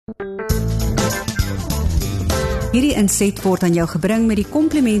Hierdie inset word aan jou gebring met die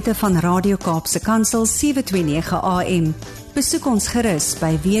komplimente van Radio Kaapse Kansel 729 AM. Besoek ons gerus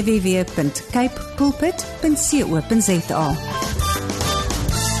by www.capepulpit.co.za.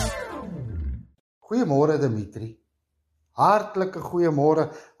 Goeiemôre Dimitri. Hartlike goeiemôre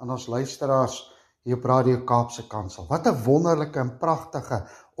aan ons luisteraars hier op Radio Kaapse Kansel. Wat 'n wonderlike en pragtige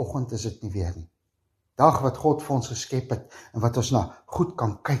oggend is dit nie weer nie. Dag wat God vir ons geskep het en wat ons na goed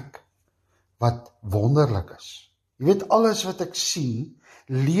kan kyk. Wat wonderlik is. Jy weet, alles wat ek sien,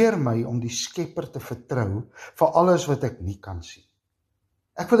 leer my om die Skepper te vertrou vir alles wat ek nie kan sien.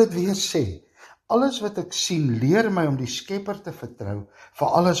 Ek wil dit weer sê, alles wat ek sien, leer my om die Skepper te vertrou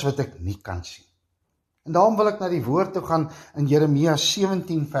vir alles wat ek nie kan sien. En daarom wil ek na die woord toe gaan in Jeremia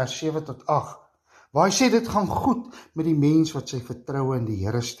 17 vers 7 tot 8, waar hy sê dit gaan goed met die mens wat sy vertroue in die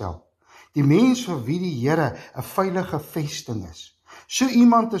Here stel. Die mens vir wie die Here 'n veilige vesting is. So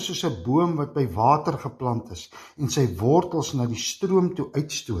iemand is soos 'n boom wat by water geplant is en sy wortels na die stroom toe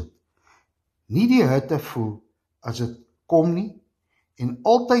uitstoot. Nie die hitte voel as dit kom nie en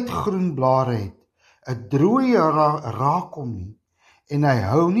altyd groen blare het, 'n droë raak hom nie en hy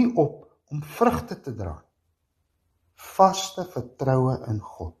hou nie op om vrugte te dra. Vaste vertroue in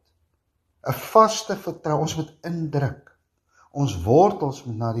God. 'n Vaste vertroue, ons moet indruk. Ons wortels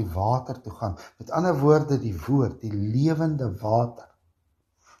moet na die water toe gaan. Met ander woorde, die woord, die lewende water.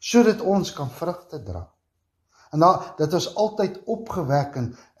 Sodat ons kan vrugte dra. En dat ons altyd opgewek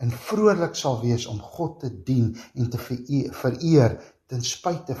en vrolik sal wees om God te dien en te vereer ten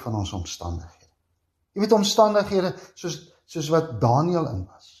spyte van ons omstandighede. Jy weet, omstandighede soos wat Daniel in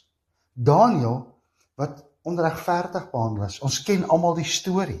was. Daniel wat onregverdig behandel is. Ons ken almal die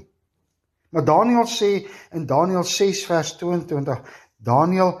storie. Maar Daniel sê in Daniel 6 vers 22,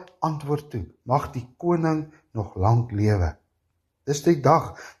 Daniel antwoord toe, mag die koning nog lank lewe. Dis die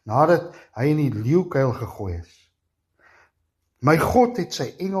dag nadat hy in die leeukuil gegooi is. My God het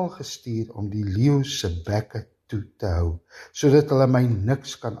sy engel gestuur om die leeu se bekke toe te hou, sodat hulle my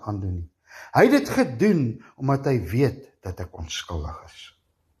niks kan aandoen nie. Hy het dit gedoen omdat hy weet dat ek onskuldig is.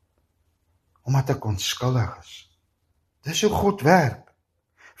 Omdat ek onskuldig is. Dis hoe God werk.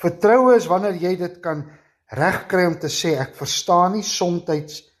 Vertroue is wanneer jy dit kan regkry om te sê, ek verstaan nie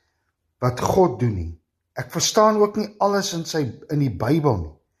somtyds wat God doen nie. Ek verstaan ook nie alles in die Bybel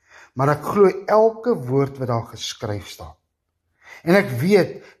nie, maar ek glo elke woord wat daar geskryf staan. En ek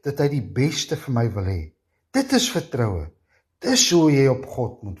weet dat hy die beste vir my wil hê. Dit is vertroue. Dis hoe jy op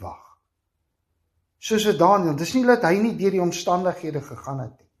God moet wag. Soos vir Daniel, dis nie dat hy nie deur die omstandighede gegaan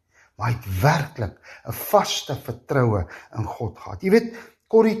het nie, maar hy het werklik 'n vaste vertroue in God gehad. Jy weet,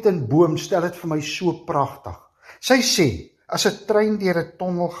 Corrie ten Boom stel dit vir my so pragtig. Sy sê, as 'n trein deur 'n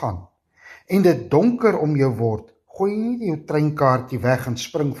tonnel gaan en dit donker om jou word, gooi jy nie jou treinkaartjie weg en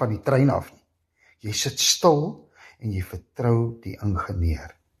spring van die trein af nie. Jy sit stil en jy vertrou die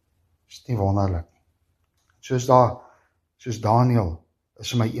ingenieur. Is nie wonderlik nie. Soos Daniel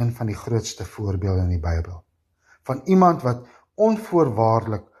is my een van die grootste voorbeelde in die Bybel. Van iemand wat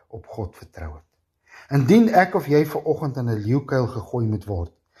onvoorwaardelik op God vertrou het. Indien ek of jy vanoggend in 'n leeukuil gegooi moet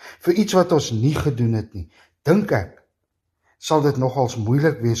word, vir iets wat ons nie gedoen het nie, dink ek, sal dit nogals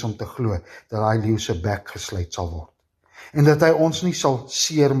moeilik wees om te glo dat daai leeu se bek gesluit sal word. En dat hy ons nie sal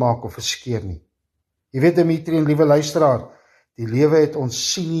seermaak of verskeer nie. Jy weet, Dimitri en liewe luisteraar, die lewe het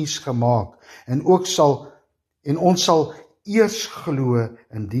ons sinies gemaak en ons sal eers glo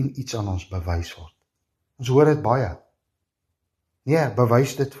indien iets aan ons bewys word. Ons hoor dit baie. Nee,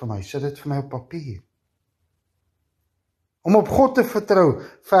 bewys dit vir my, sit dit vir my op papier. Om op God te vertrou,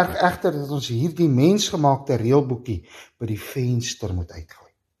 verg egter dat ons hierdie mensgemaakte reëlboekie by die venster moet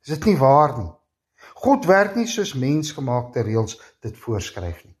uitgooi. Is dit nie waar nie? God werk nie soos mensgemaakte reëls dit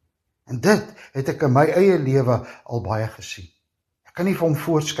voorskryf nie. En dit het ek in my eie lewe al baie gesien. Ek kan nie vir hom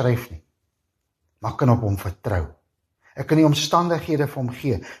voorskryf nie, maar ek kan op hom vertrou. Ek kan die omstandighede vir hom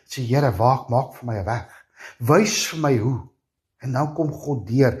gee. Sê, Here, maak vir my 'n weg. Wys vir my hoe. En nou kom God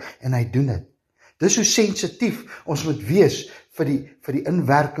deur en hy doen dit. Dis hoe sensitief ons moet wees vir die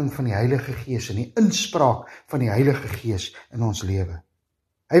inwerking van die Heilige Gees en die inspraak van die Heilige Gees in ons lewe.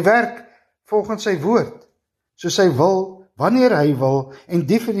 Hy werk volgens sy woord, soos hy wil, wanneer hy wil en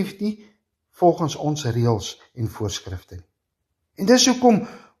definitief nie volgens ons reëls en voorskrifte nie. En dis hoekom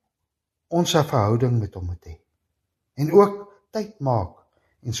ons 'n verhouding met hom moet hê. En ook tyd maak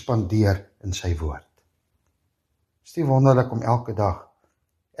en spandeer in sy woord. Is nie wonderlik om elke dag,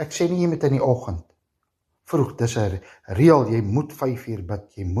 ek sê nie jy moet in die oggend, vroeg, dis 'n reël, jy moet 5 uur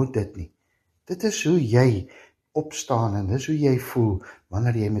bid, jy moet dit nie. Dit is hoe jy opstaan en dis hoe jy voel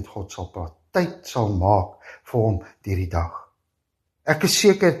wanneer jy met God sal praat. Tyd sal maak vir hom deur die dag. Ek is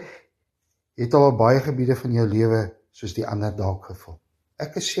seker, Jy het al op baie gebiede van jou lewe soos die ander dalk gevoel.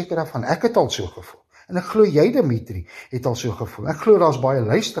 Ek is seker daarvan, ek het al so gevoel. En ek glo jy, Dimitri, het al so gevoel. Ek glo daar's baie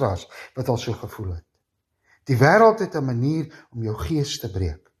luisteraars wat al so gevoel het. Die wêreld het 'n manier om jou gees te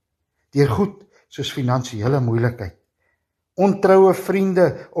breek. Deur goed soos finansiële moeilikheid, ontroue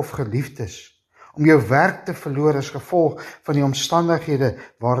vriende of geliefdes, om jou werk te verloor as gevolg van die omstandighede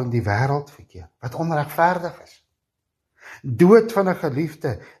waarin die wêreld verkeer, wat onregverdig is. Dood van 'n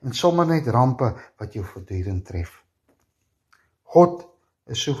geliefde en sommer net rampe wat jou voortdurend tref. God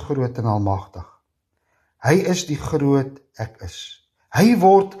is so groot en almagtig. Hy is die groot ek is. Hy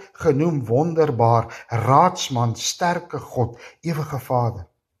word genoem wonderbaar, raadsman, sterke God, ewige Vader.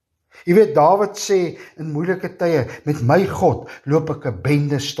 Jy weet, Dawid sê in moeilike tye, met my God loop ek 'n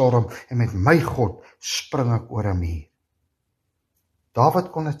bendestorm en met my God spring ek oor 'n muur.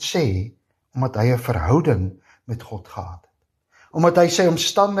 Dawid kon dit sê omdat hy 'n verhouding met God gehad het. Omdat hy sy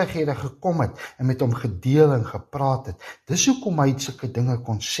omstandighede gekom het en met hom gedeel en gepraat het. Dis hoekom hy sulke dinge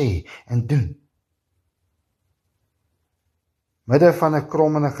kon sê en doen. Midde van 'n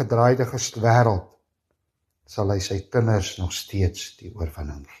krom en 'n gedraaide wêreld sal hy sy kinders nog steeds die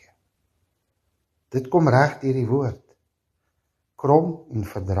oorwinning gee. Dit kom reg deur die woord. Krom en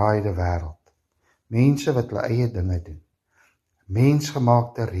verdraaide wêreld. Mense wat hulle eie dinge doen.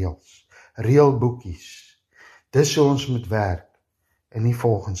 Mensgemaakte reëls, reëlboekies. Dis hoe ons moet werk en nie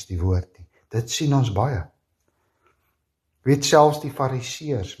volgens die woord nie. Dit sien ons baie. Weet selfs die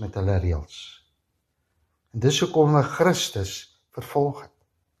fariseërs met hulle reëls. En dis hoekom hulle Christus vervolg het.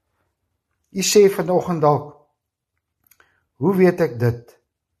 Jy sê vanoggend dalk, hoe weet ek dit,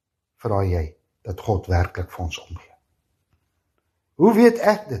 vra jy, dat God werklik vir ons omgee? Hoe weet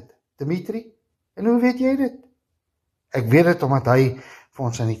ek dit, Dimitri? En hoe weet jy dit? Ek weet dit omdat hy vir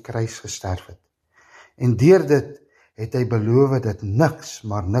ons aan die kruis gesterf het. En deur dit het hy beloof dat niks,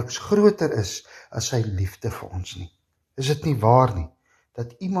 maar niks groter is as sy liefde vir ons nie. Is dit nie waar nie,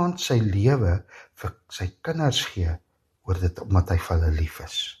 dat iemand sy lewe vir sy kinders gee, oor dit omdat hy vir hulle lief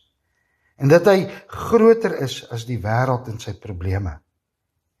is. En dat hy groter is as die wêreld en sy probleme.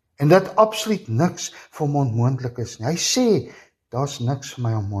 En dat absoluut niks vir hom onmoontlik is nie. Hy sê, daar's niks vir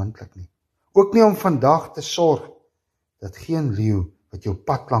my onmoontlik nie. Ook nie om vandag te sorg, dat geen leeu wat jou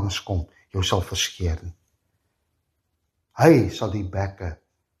pad langs kom, jou sal verskeer nie. Hy sal die bekke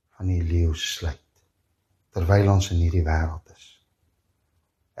van die leeu sluit, terwyl ons in hierdie wêreld is.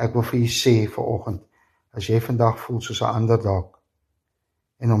 Ek wil vir u sê vanoggend, as jy vandag voel soos 'n ander dalk,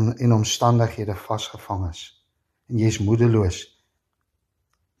 en omstandighede vasgevang is, en jy is moedeloos,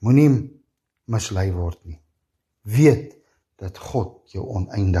 moenie mislei word nie. Weet dat God jou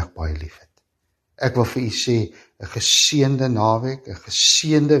oneindig baie lief het. Ek wil vir u sê, 'n geseënde naweek, 'n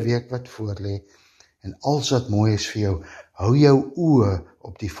geseënde week wat voorlê, en alles wat mooi is vir jou, hou jou oë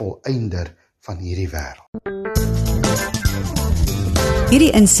op die volëinder van hierdie wêreld.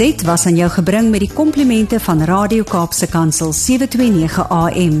 Hierdie inset was aan jou gebring met die komplimente van Radio Kaapse Kansel 729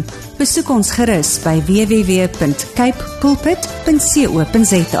 AM. Besoek ons gerus by www.cape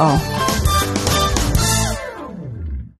pulpit.co.za.